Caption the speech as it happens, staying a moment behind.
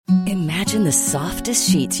Imagine the softest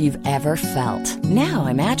sheets you've ever felt. Now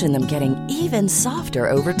imagine them getting even softer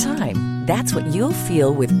over time. That's what you'll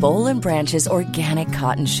feel with Boll & Branch's organic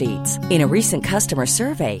cotton sheets. In a recent customer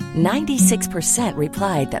survey, 96%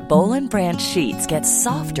 replied that Boll & Branch sheets get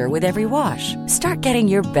softer with every wash. Start getting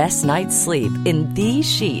your best night's sleep in these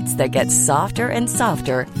sheets that get softer and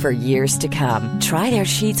softer for years to come. Try their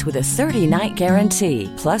sheets with a 30-night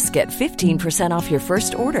guarantee. Plus, get 15% off your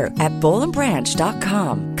first order at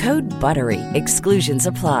bollandbranch.com. Code BUTTERY. Exclusions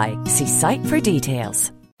apply. See site for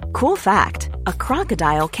details. Cool fact, a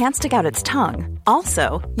crocodile can't stick out its tongue.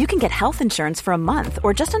 Also, you can get health insurance for a month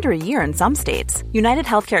or just under a year in some states. United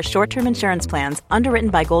Healthcare short-term insurance plans, underwritten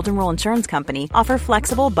by Golden Rule Insurance Company, offer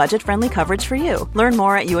flexible, budget-friendly coverage for you. Learn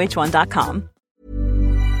more at uh1.com.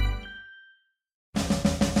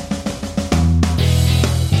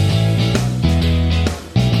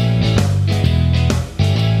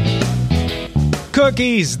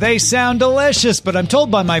 Cookies, they sound delicious, but I'm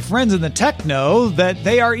told by my friends in the techno that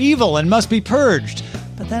they are evil and must be purged.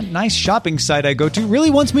 But that nice shopping site I go to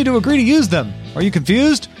really wants me to agree to use them. Are you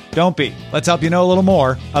confused? Don't be. Let's help you know a little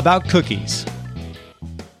more about cookies.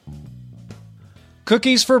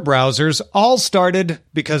 Cookies for browsers all started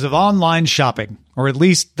because of online shopping, or at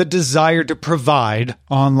least the desire to provide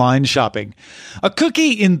online shopping. A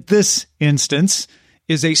cookie in this instance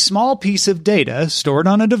is a small piece of data stored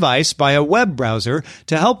on a device by a web browser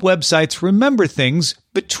to help websites remember things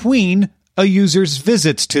between a user's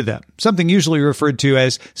visits to them, something usually referred to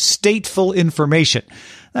as stateful information.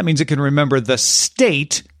 That means it can remember the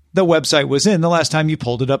state the website was in the last time you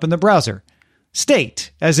pulled it up in the browser.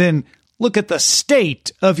 State, as in, look at the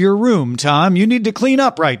state of your room, Tom. You need to clean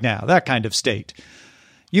up right now, that kind of state.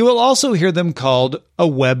 You will also hear them called a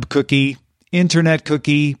web cookie, internet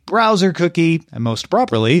cookie, browser cookie, and most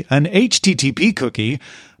properly, an HTTP cookie,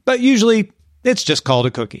 but usually it's just called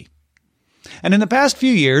a cookie. And in the past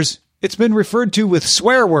few years, it's been referred to with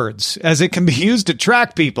swear words, as it can be used to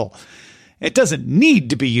track people. It doesn't need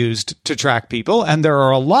to be used to track people, and there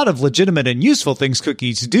are a lot of legitimate and useful things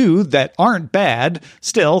cookies do that aren't bad.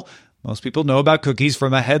 Still, most people know about cookies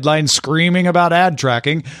from a headline screaming about ad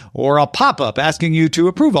tracking, or a pop-up asking you to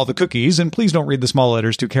approve all the cookies, and please don't read the small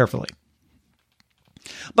letters too carefully.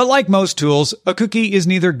 But like most tools, a cookie is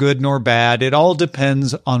neither good nor bad. It all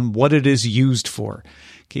depends on what it is used for.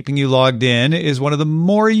 Keeping you logged in is one of the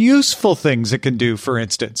more useful things it can do, for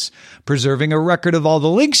instance. Preserving a record of all the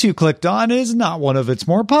links you clicked on is not one of its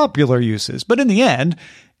more popular uses. But in the end,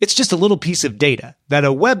 it's just a little piece of data that a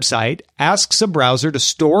website asks a browser to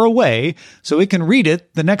store away so it can read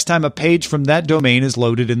it the next time a page from that domain is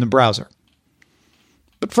loaded in the browser.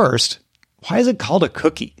 But first, why is it called a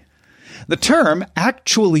cookie? The term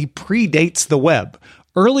actually predates the web.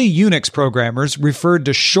 Early Unix programmers referred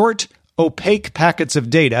to short, opaque packets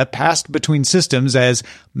of data passed between systems as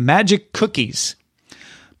magic cookies.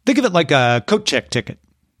 Think of it like a coat check ticket.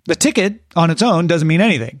 The ticket on its own doesn't mean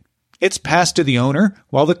anything. It's passed to the owner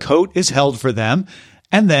while the coat is held for them,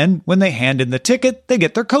 and then when they hand in the ticket, they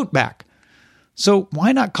get their coat back. So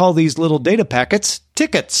why not call these little data packets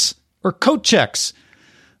tickets or coat checks?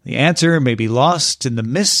 The answer may be lost in the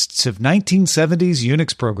mists of 1970s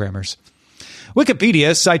Unix programmers.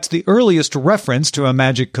 Wikipedia cites the earliest reference to a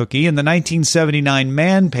magic cookie in the 1979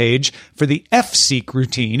 man page for the fseek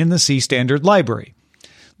routine in the C standard library.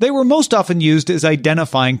 They were most often used as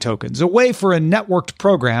identifying tokens, a way for a networked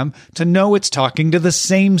program to know it's talking to the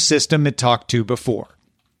same system it talked to before.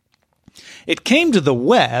 It came to the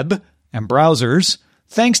web and browsers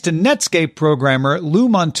thanks to Netscape programmer Lou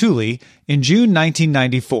Montulli in June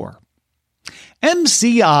 1994.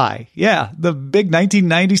 MCI, the big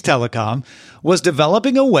 1990s telecom, was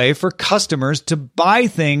developing a way for customers to buy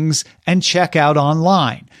things and check out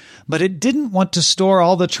online, but it didn't want to store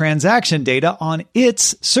all the transaction data on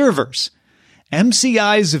its servers.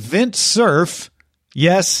 MCI's Vint Cerf,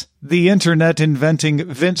 yes, the internet inventing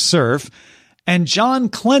Vint Cerf, and John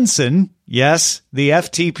Clenson, yes, the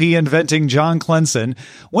FTP inventing John Clenson,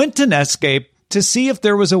 went to Netscape to see if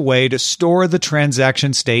there was a way to store the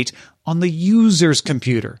transaction state on the user's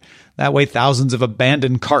computer. That way thousands of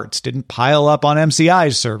abandoned carts didn't pile up on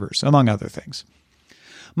MCI's servers, among other things.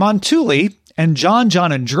 Montulli and John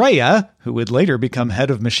Andrea, who would later become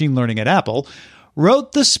head of machine learning at Apple,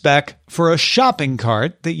 wrote the spec for a shopping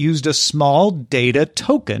cart that used a small data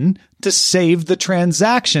token to save the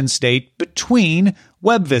transaction state between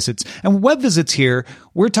web visits. And web visits here,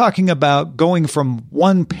 we're talking about going from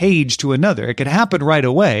one page to another. It could happen right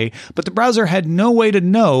away, but the browser had no way to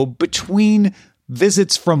know between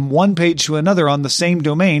visits from one page to another on the same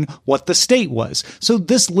domain what the state was. So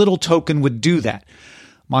this little token would do that.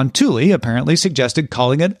 Montuli apparently suggested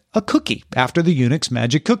calling it a cookie after the Unix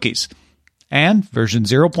magic cookies. And version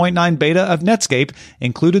 0.9 beta of Netscape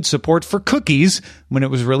included support for cookies when it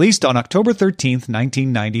was released on October 13,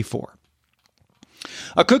 1994.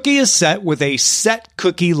 A cookie is set with a set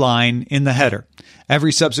cookie line in the header.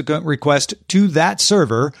 Every subsequent request to that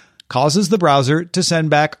server causes the browser to send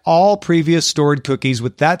back all previous stored cookies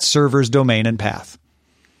with that server's domain and path.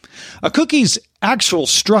 A cookie's actual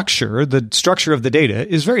structure, the structure of the data,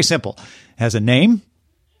 is very simple. It has a name,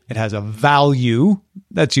 it has a value,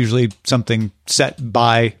 that's usually something set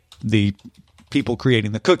by the people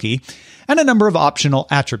creating the cookie, and a number of optional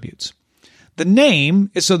attributes. The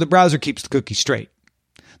name is so the browser keeps the cookie straight.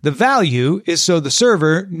 The value is so the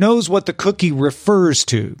server knows what the cookie refers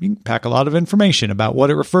to. You can pack a lot of information about what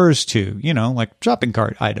it refers to, like shopping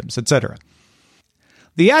cart items, etc.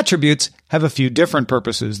 The attributes have a few different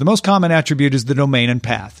purposes. The most common attribute is the domain and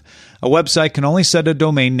path. A website can only set a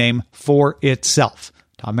domain name for itself.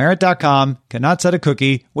 TomMerritt.com cannot set a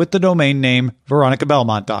cookie with the domain name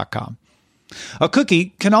VeronicaBelmont.com. A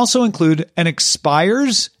cookie can also include an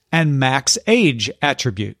expires and max age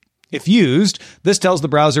attribute. If used, this tells the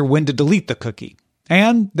browser when to delete the cookie.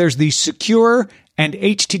 And there's the secure and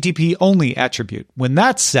HTTP only attribute. When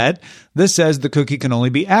that's set, this says the cookie can only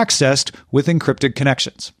be accessed with encrypted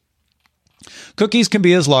connections. Cookies can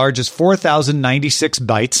be as large as 4,096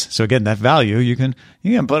 bytes. So again, that value, you can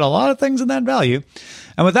put a lot of things in that value.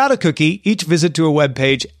 And without a cookie, each visit to a web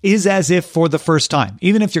page is as if for the first time.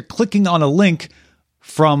 Even if you're clicking on a link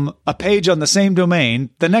from a page on the same domain,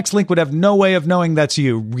 the next link would have no way of knowing that's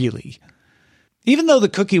you, really. Even though the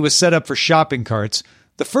cookie was set up for shopping carts,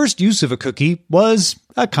 the first use of a cookie was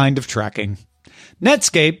a kind of tracking.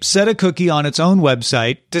 Netscape set a cookie on its own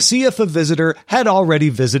website to see if a visitor had already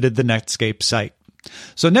visited the Netscape site.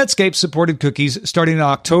 So Netscape supported cookies starting in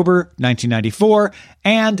October 1994,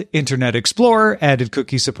 and Internet Explorer added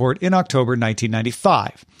cookie support in October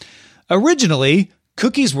 1995. Originally,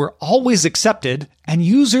 cookies were always accepted and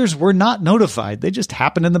users were not notified. They just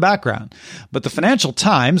happened in the background. But the Financial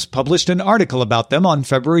Times published an article about them on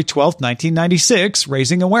February 12, 1996,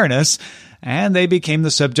 raising awareness, and they became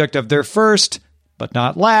the subject of their first, but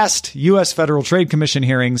not last, U.S. Federal Trade Commission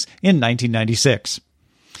hearings in 1996.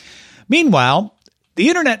 Meanwhile, the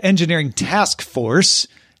Internet Engineering Task Force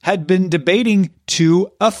had been debating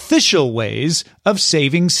two official ways of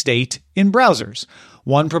saving state in browsers.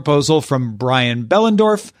 One proposal from Brian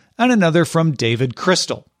Behlendorf and another from David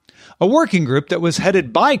Crystal. A working group that was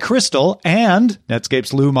headed by Crystal and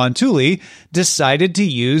Netscape's Lou Montuli decided to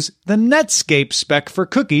use the Netscape spec for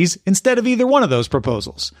cookies instead of either one of those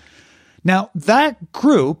proposals. Now, that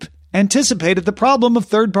group anticipated the problem of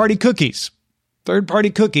third-party cookies.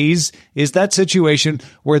 Third-party cookies is that situation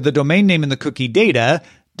where the domain name in the cookie data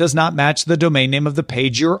does not match the domain name of the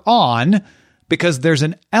page you're on because there's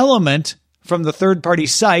an element from the third-party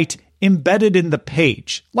site embedded in the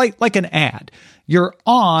page, like an ad. You're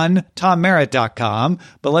on TomMerritt.com,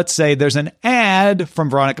 but let's say there's an ad from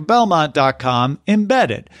VeronicaBelmont.com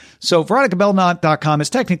embedded. So VeronicaBelmont.com is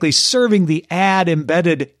technically serving the ad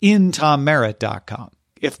embedded in TomMerritt.com.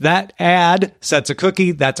 If that ad sets a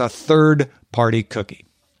cookie, that's a third-party cookie.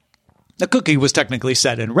 The cookie was technically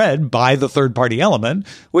set and read by the third-party element,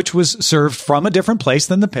 which was served from a different place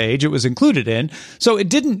than the page it was included in, so it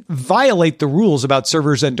didn't violate the rules about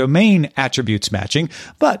servers and domain attributes matching,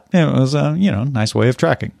 but it was a, nice way of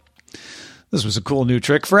tracking. This was a cool new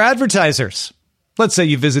trick for advertisers. Let's say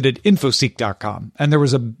you visited Infoseek.com, and there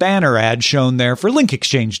was a banner ad shown there for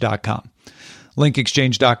LinkExchange.com.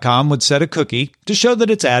 LinkExchange.com would set a cookie to show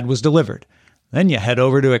that its ad was delivered. Then you head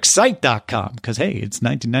over to Excite.com because, hey, it's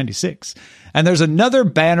 1996. And there's another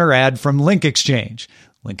banner ad from Link Exchange.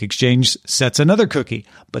 Link Exchange sets another cookie.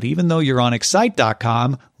 But even though you're on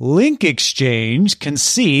Excite.com, Link Exchange can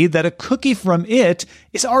see that a cookie from it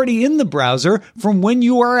is already in the browser from when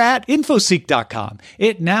you are at Infoseek.com.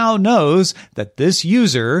 It now knows that this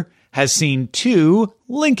user has seen two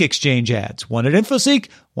Link Exchange ads, one at Infoseek,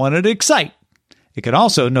 one at Excite. It can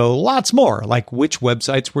also know lots more, like which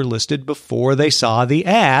websites were listed before they saw the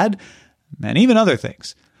ad, and even other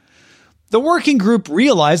things. The working group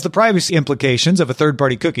realized the privacy implications of a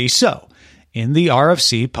third-party cookie, so in the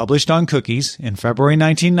RFC published on cookies in February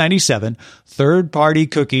 1997, third-party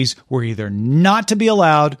cookies were either not to be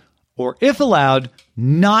allowed, or if allowed,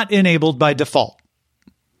 not enabled by default.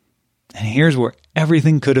 And here's where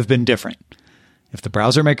everything could have been different. If the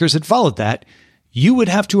browser makers had followed that, you would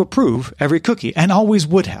have to approve every cookie, and always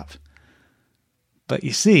would have. But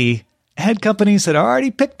you see, ad companies had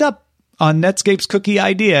already picked up on Netscape's cookie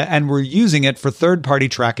idea and were using it for third-party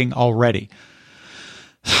tracking already.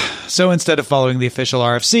 So instead of following the official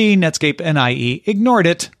RFC, Netscape and IE ignored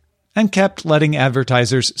it and kept letting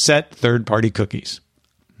advertisers set third-party cookies.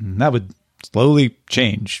 That would slowly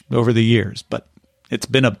change over the years, but it's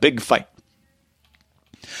been a big fight.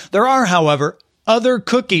 There are, however, other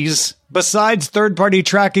cookies besides third-party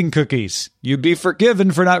tracking cookies. You'd be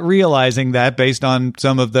forgiven for not realizing that based on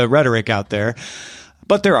some of the rhetoric out there.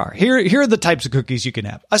 But there are. Here are the types of cookies you can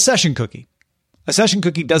have. A session cookie. A session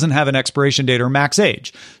cookie doesn't have an expiration date or max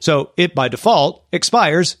age, so it by default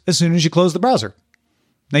expires as soon as you close the browser.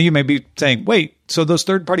 Now you may be saying, wait, so those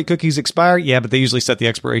third-party cookies expire? Yeah, but they usually set the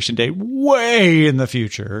expiration date way in the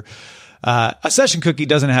future. A session cookie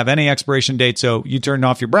doesn't have any expiration date, so you turn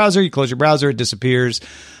off your browser, you close your browser, it disappears.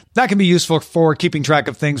 That can be useful for keeping track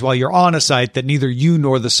of things while you're on a site that neither you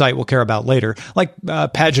nor the site will care about later, like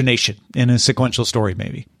pagination in a sequential story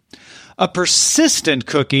maybe. A persistent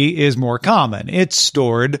cookie is more common. It's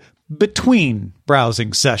stored between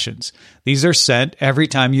browsing sessions. These are sent every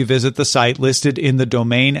time you visit the site listed in the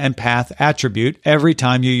domain and path attribute every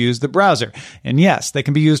time you use the browser. And yes, they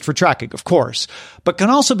can be used for tracking, of course, but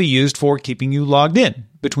can also be used for keeping you logged in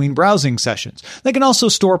between browsing sessions. They can also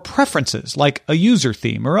store preferences like a user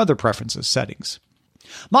theme or other preferences settings.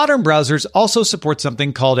 Modern browsers also support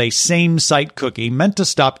something called a same-site cookie meant to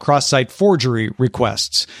stop cross-site forgery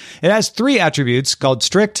requests. It has 3 attributes called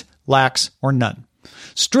strict, lax, or none.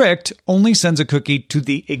 Strict only sends a cookie to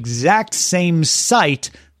the exact same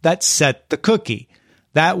site that set the cookie.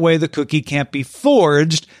 That way the cookie can't be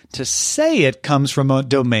forged to say it comes from a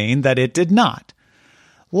domain that it did not.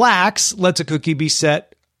 Lax lets a cookie be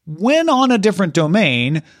set when on a different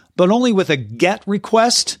domain, but only with a GET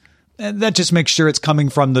request. That just makes sure it's coming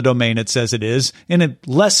from the domain it says it is in a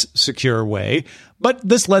less secure way. But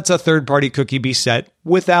this lets a third-party cookie be set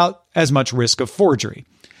without as much risk of forgery.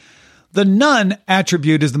 The none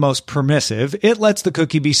attribute is the most permissive. It lets the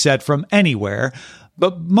cookie be set from anywhere,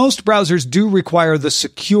 but most browsers do require the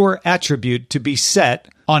secure attribute to be set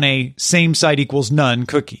on a same site equals none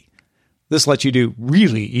cookie. This lets you do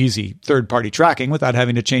really easy third-party tracking without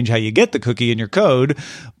having to change how you get the cookie in your code,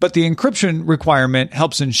 but the encryption requirement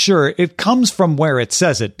helps ensure it comes from where it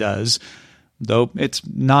says it does, though it's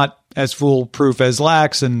not as foolproof as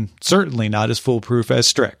lax and certainly not as foolproof as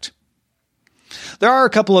strict. There are a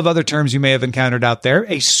couple of other terms you may have encountered out there.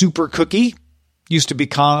 A super cookie used to be,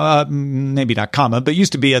 maybe not common, but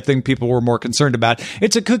used to be a thing people were more concerned about.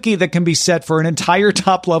 It's a cookie that can be set for an entire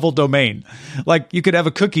top-level domain. Like you could have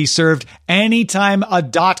a cookie served anytime a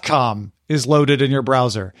 .com is loaded in your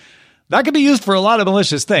browser. That could be used for a lot of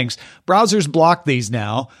malicious things. Browsers block these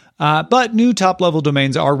now, but new top-level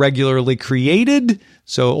domains are regularly created,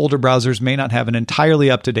 so older browsers may not have an entirely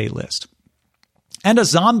up-to-date list. And a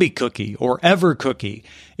zombie cookie, or ever cookie,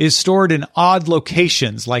 is stored in odd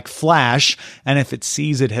locations like Flash, and if it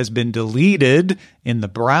sees it has been deleted in the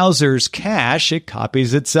browser's cache, it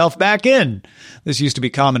copies itself back in. This used to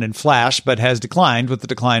be common in Flash, but has declined with the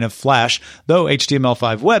decline of Flash, though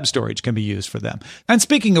HTML5 web storage can be used for them. And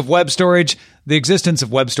speaking of web storage, the existence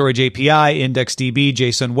of Web Storage API, IndexedDB,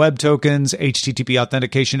 JSON Web Tokens, HTTP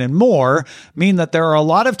authentication, and more mean that there are a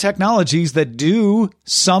lot of technologies that do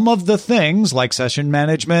some of the things like session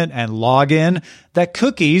management and login that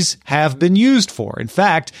cookies have been used for. In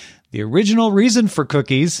fact, the original reason for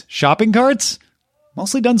cookies, shopping carts,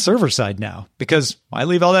 mostly done server-side now, because why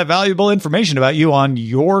leave all that valuable information about you on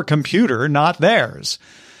your computer, not theirs?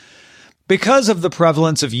 Because of the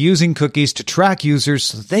prevalence of using cookies to track users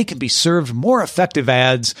so they can be served more effective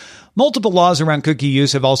ads, multiple laws around cookie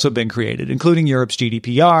use have also been created, including Europe's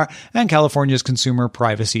GDPR and California's Consumer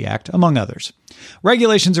Privacy Act, among others.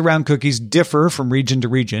 Regulations around cookies differ from region to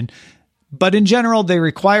region, but in general, they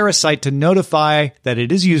require a site to notify that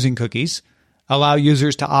it is using cookies, allow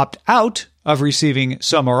users to opt out of receiving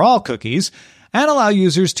some or all cookies, and allow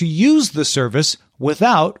users to use the service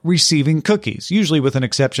without receiving cookies, usually with an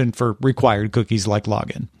exception for required cookies like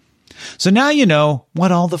login. So now you know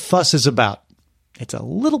what all the fuss is about. It's a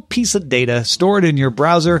little piece of data stored in your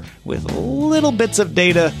browser with little bits of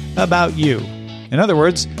data about you. In other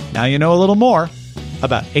words, now you know a little more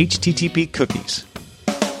about HTTP cookies.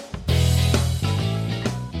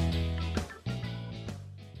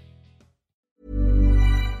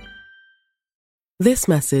 This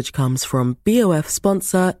message comes from BOF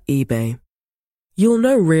sponsor eBay. You'll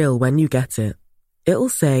know real when you get it. It'll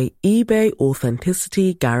say eBay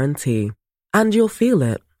Authenticity Guarantee. And you'll feel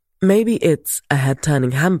it. Maybe it's a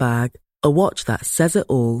head-turning handbag, a watch that says it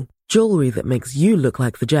all, jewelry that makes you look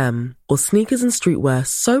like the gem, or sneakers and streetwear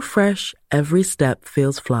so fresh every step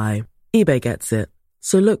feels fly. eBay gets it.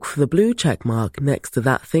 So look for the blue check mark next to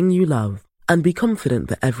that thing you love. and be confident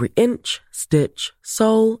that every inch, stitch,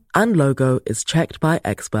 sole, and logo is checked by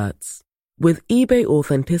experts. With eBay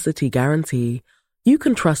Authenticity Guarantee, you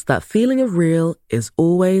can trust that feeling of real is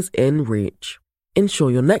always in reach.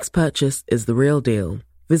 Ensure your next purchase is the real deal.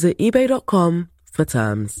 Visit eBay.com for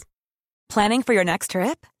terms. Planning for your next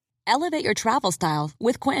trip? Elevate your travel style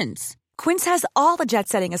with Quince. Quince has all the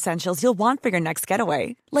jet-setting essentials you'll want for your next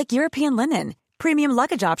getaway, like European linen, premium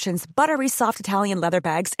luggage options, buttery soft Italian leather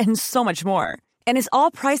bags, and so much more. And is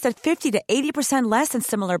all priced at 50 to 80% less than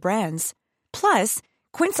similar brands. Plus,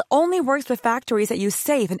 Quince only works with factories that use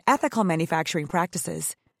safe and ethical manufacturing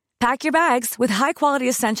practices. Pack your bags with high-quality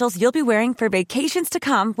essentials you'll be wearing for vacations to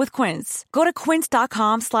come with Quince. Go to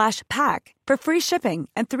quince.com/pack for free shipping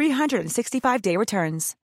and 365-day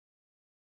returns.